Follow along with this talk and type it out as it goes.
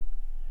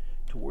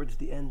Towards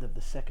the end of the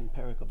second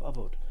parak of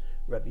Avot,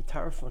 Rabbi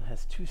Tarfon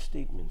has two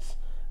statements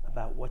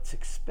about what's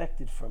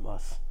expected from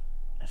us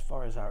as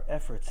far as our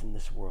efforts in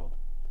this world.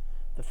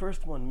 The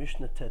first one,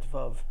 Mishnah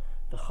Tetvav,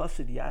 the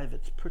Chassid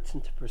Yavitz puts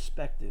into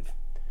perspective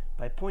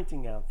by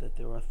pointing out that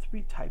there are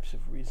three types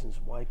of reasons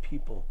why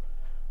people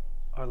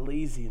are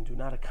lazy and do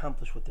not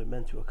accomplish what they're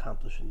meant to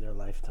accomplish in their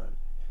lifetime.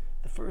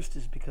 The first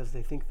is because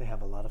they think they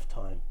have a lot of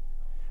time.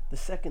 The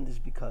second is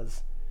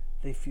because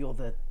they feel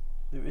that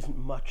there isn't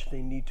much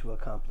they need to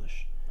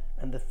accomplish.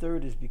 And the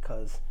third is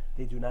because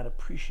they do not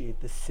appreciate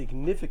the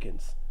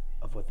significance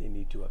of what they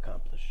need to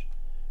accomplish.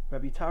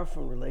 Rabbi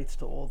Tarfon relates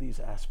to all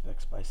these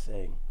aspects by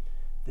saying,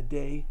 the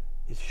day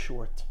is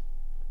short,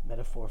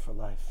 metaphor for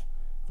life.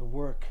 The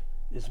work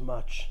is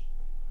much.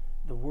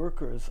 The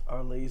workers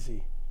are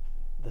lazy.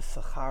 The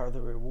sachar,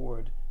 the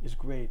reward, is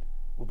great,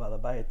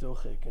 ubalabayit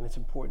dochik, and it's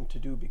important to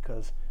do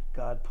because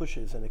God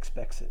pushes and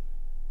expects it.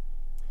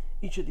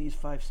 Each of these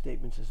 5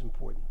 statements is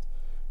important.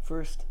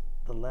 First,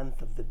 the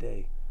length of the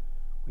day.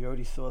 We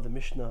already saw the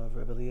Mishnah of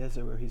Rabbi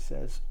Eliezer where he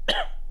says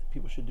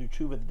people should do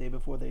tshuva the day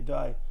before they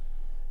die.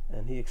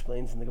 And he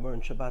explains in the Gemara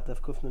in Shabbat Daf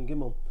Kuf Nun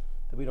Gimel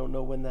that we don't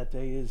know when that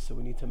day is, so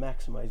we need to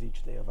maximize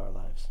each day of our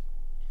lives.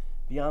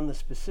 Beyond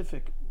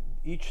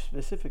each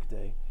specific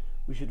day,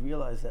 we should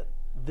realize that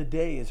the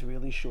day is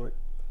really short.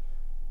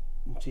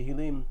 In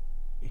Tehillim,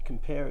 it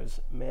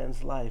compares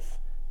man's life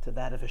to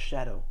that of a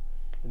shadow.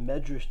 The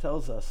Medrash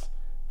tells us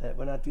that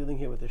we're not dealing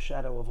here with the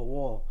shadow of a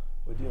wall,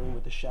 we're dealing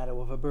with the shadow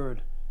of a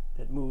bird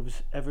that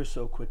moves ever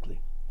so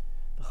quickly.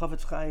 The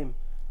Chafetz Chaim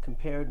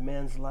compared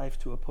man's life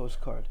to a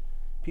postcard.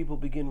 People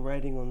begin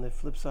writing on the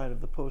flip side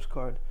of the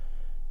postcard.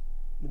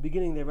 In the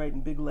beginning they write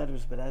in big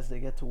letters, but as they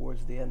get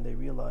towards the end they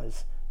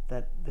realize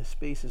that the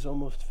space is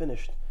almost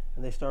finished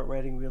and they start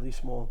writing really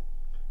small.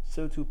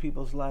 So too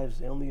people's lives,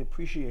 they only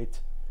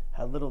appreciate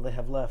how little they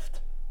have left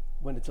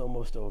when it's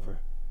almost over.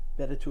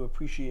 Better to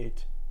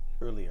appreciate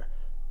earlier.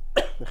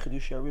 The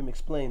Chidushei HaRim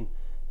explained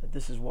that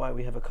this is why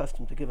we have a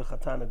custom to give a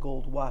chatan a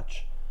gold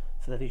watch,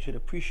 so that he should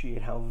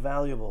appreciate how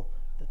valuable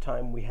the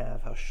time we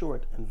have, how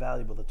short and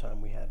valuable the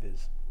time we have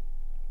is.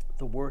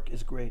 The work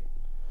is great.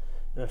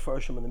 The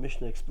Mefarshim and the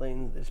Mishnah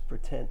explain that this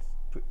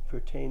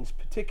pertains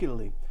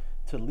particularly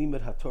to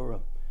Limud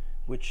HaTorah,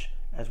 which,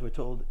 as we're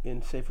told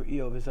in Sefer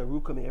Iyov, is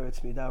Aruka Me'eretz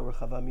Midah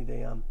Rechava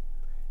Midayam.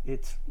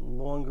 It's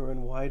longer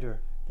and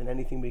wider than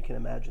anything we can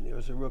imagine. There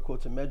is a real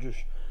quote to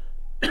Medrash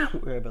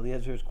where Rabbi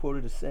Eliezer is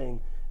quoted as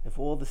saying, if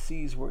all the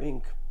seas were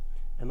ink,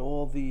 and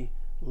all the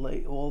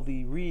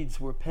reeds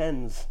were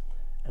pens,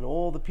 and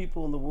all the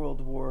people in the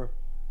world were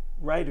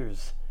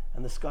writers,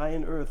 and the sky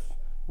and earth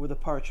were the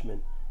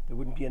parchment, there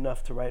wouldn't be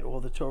enough to write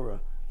all the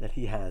Torah that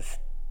he has.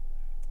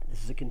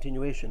 This is a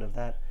continuation of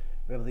that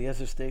Rabbi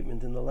Eliezer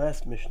statement in the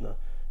last Mishnah,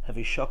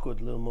 Havi Shakod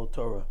Lilmod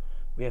Torah.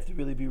 We have to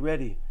really be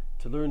ready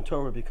to learn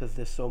Torah because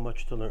there's so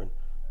much to learn.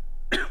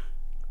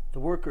 The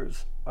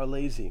workers are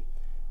lazy.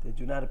 They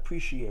do not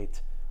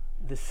appreciate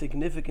the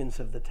significance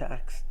of the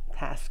task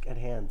at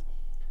hand.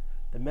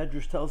 The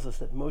Medrash tells us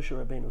that Moshe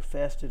Rabbeinu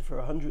fasted for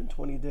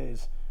 120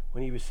 days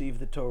when he received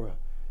the Torah.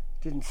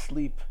 Didn't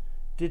sleep,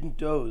 didn't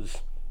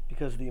doze,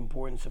 because of the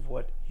importance of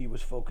what he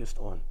was focused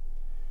on.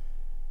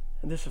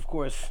 And this, of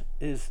course,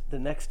 is the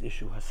next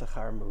issue,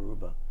 Hasachar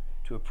Meruba,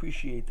 to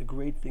appreciate the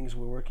great things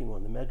we're working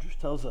on. The Medrash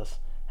tells us,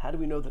 how do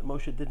we know that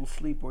Moshe didn't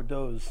sleep or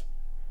doze?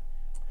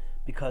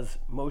 Because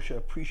Moshe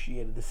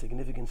appreciated the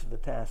significance of the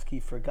task. He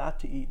forgot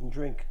to eat and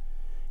drink.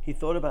 He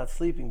thought about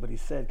sleeping, but he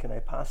said, can I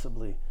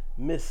possibly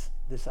miss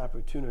this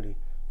opportunity,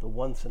 the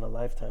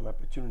once-in-a-lifetime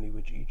opportunity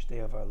which each day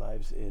of our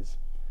lives is?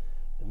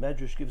 The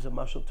Medrash gives a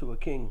mashal to a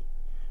king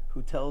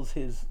who tells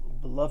his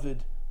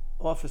beloved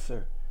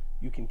officer,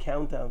 you can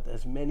count out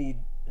as many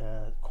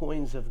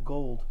coins of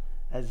gold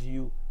as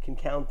you can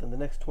count in the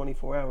next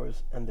 24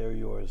 hours, and they're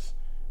yours.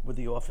 Would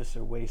the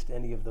officer waste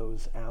any of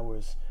those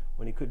hours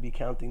when he could be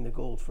counting the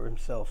gold for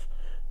himself?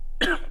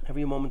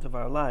 Every moment of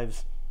our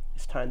lives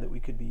is time that we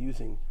could be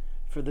using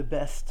for the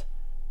best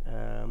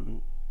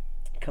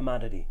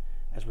commodity.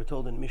 As we're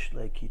told in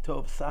Mishlei,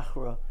 Kitov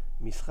Sachra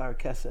Mischar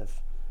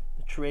Kesef.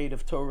 The trade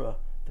of Torah,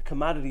 the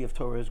commodity of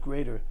Torah is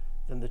greater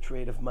than the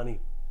trade of money.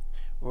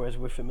 Or as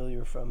we're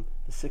familiar from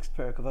the 6th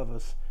parak of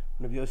Avos,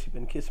 when Rabbi Yossi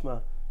ben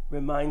Kisma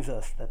reminds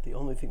us that the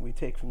only thing we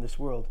take from this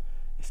world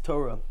is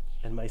Torah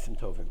and Maisim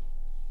Tovim.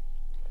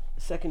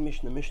 The second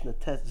Mishnah, Mishnah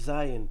Tet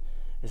Zayin,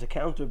 is a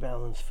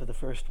counterbalance for the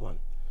first one.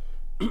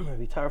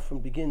 Rabbi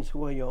Tarfon begins,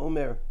 Hu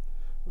Omer,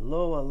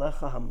 Lo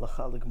Alecha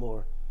Hamlacha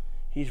Ligmor.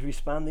 He's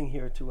responding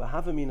here to a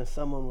Havamina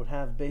someone would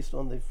have based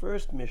on the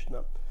first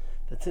Mishnah,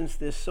 that since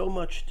there's so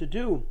much to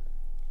do,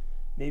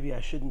 maybe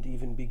I shouldn't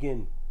even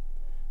begin,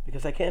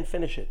 because I can't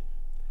finish it.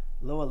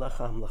 Lo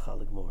Alecha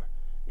Hamlacha Ligmor.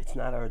 It's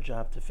not our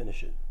job to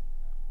finish it.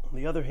 On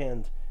the other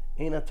hand,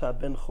 Ein ata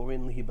ben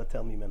chorin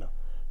lihibatel mimena.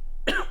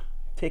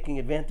 Taking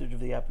advantage of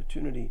the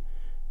opportunity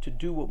to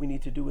do what we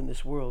need to do in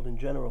this world in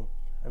general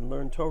and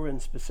learn Torah in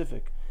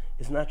specific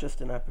is not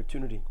just an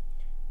opportunity,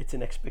 it's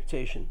an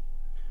expectation.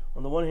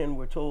 On the one hand,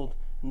 we're told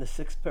in the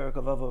 6th parak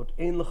of Avot,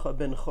 Ein lecha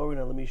ben chorin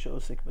al misha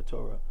osik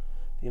b'Torah.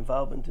 The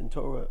involvement in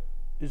Torah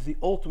is the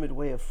ultimate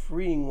way of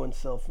freeing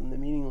oneself from the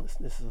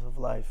meaninglessness of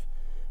life.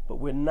 But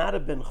we're not a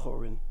Ben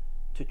Chorin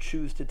to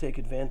choose to take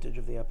advantage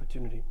of the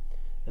opportunity.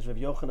 As Rav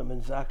Yochanan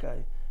ben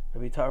Zakkai,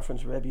 Rabbi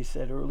Tarfon's Rebbe,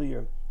 said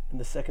earlier in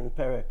the second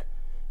parak,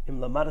 Im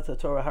lamadata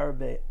Torah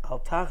harbe al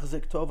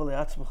tachzik tova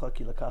le'atzmacha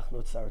ki lakach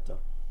notzarta.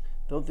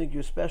 Don't think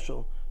you're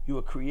special. You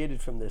were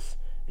created from this.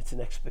 It's an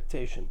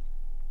expectation.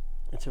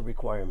 It's a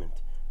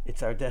requirement.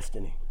 It's our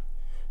destiny.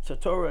 So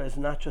Torah is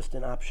not just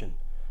an option.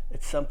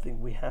 It's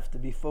something we have to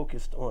be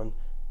focused on,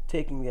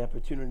 taking the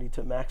opportunity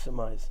to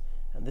maximize.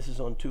 And this is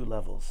on two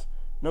levels.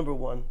 Number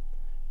one,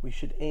 we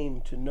should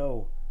aim to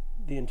know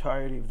the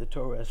entirety of the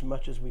Torah as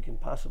much as we can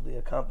possibly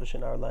accomplish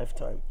in our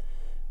lifetime.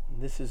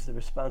 And this is the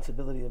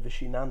responsibility of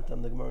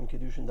Vishinantam, the Gemara in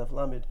Kedushin Daf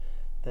Lamed,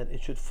 that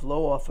it should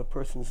flow off a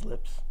person's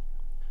lips.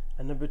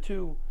 And number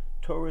two,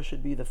 Torah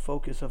should be the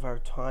focus of our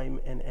time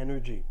and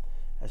energy.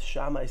 As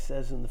Shammai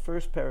says in the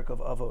first parak of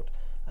Avot,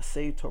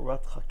 Asei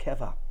Torat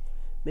Chakeva,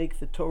 make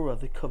the Torah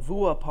the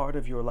kavua part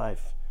of your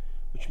life,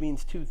 which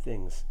means two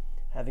things: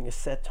 having a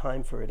set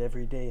time for it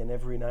every day and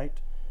every night,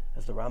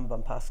 as the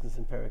Rambam paskins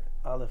in Parak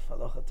Aleph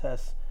Halacha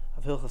Tes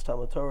of Hilchos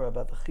Talmud Torah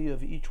about the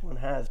chiyuv each one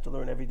has to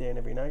learn every day and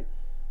every night.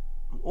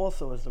 And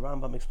also, as the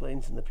Rambam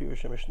explains in the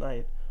Pirush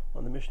HaMishnayot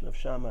on the Mishnah of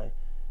Shammai,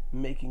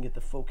 making it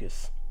the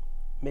focus,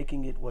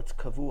 making it what's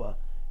kavua,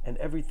 and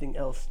everything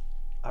else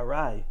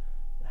arai,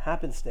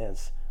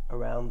 happenstance,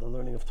 around the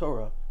learning of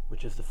Torah,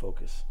 which is the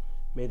focus.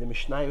 May the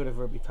Mishnayot of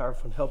Rabbi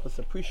Tarfon help us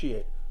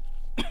appreciate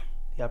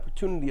the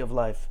opportunity of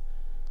life,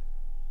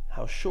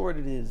 how short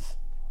it is,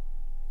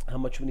 how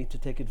much we need to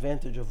take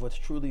advantage of what's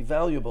truly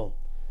valuable,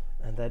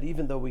 and that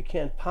even though we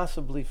can't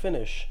possibly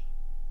finish,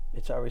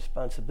 it's our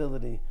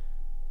responsibility,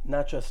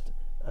 not just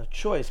a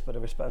choice, but a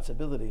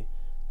responsibility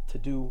to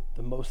do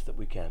the most that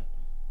we can.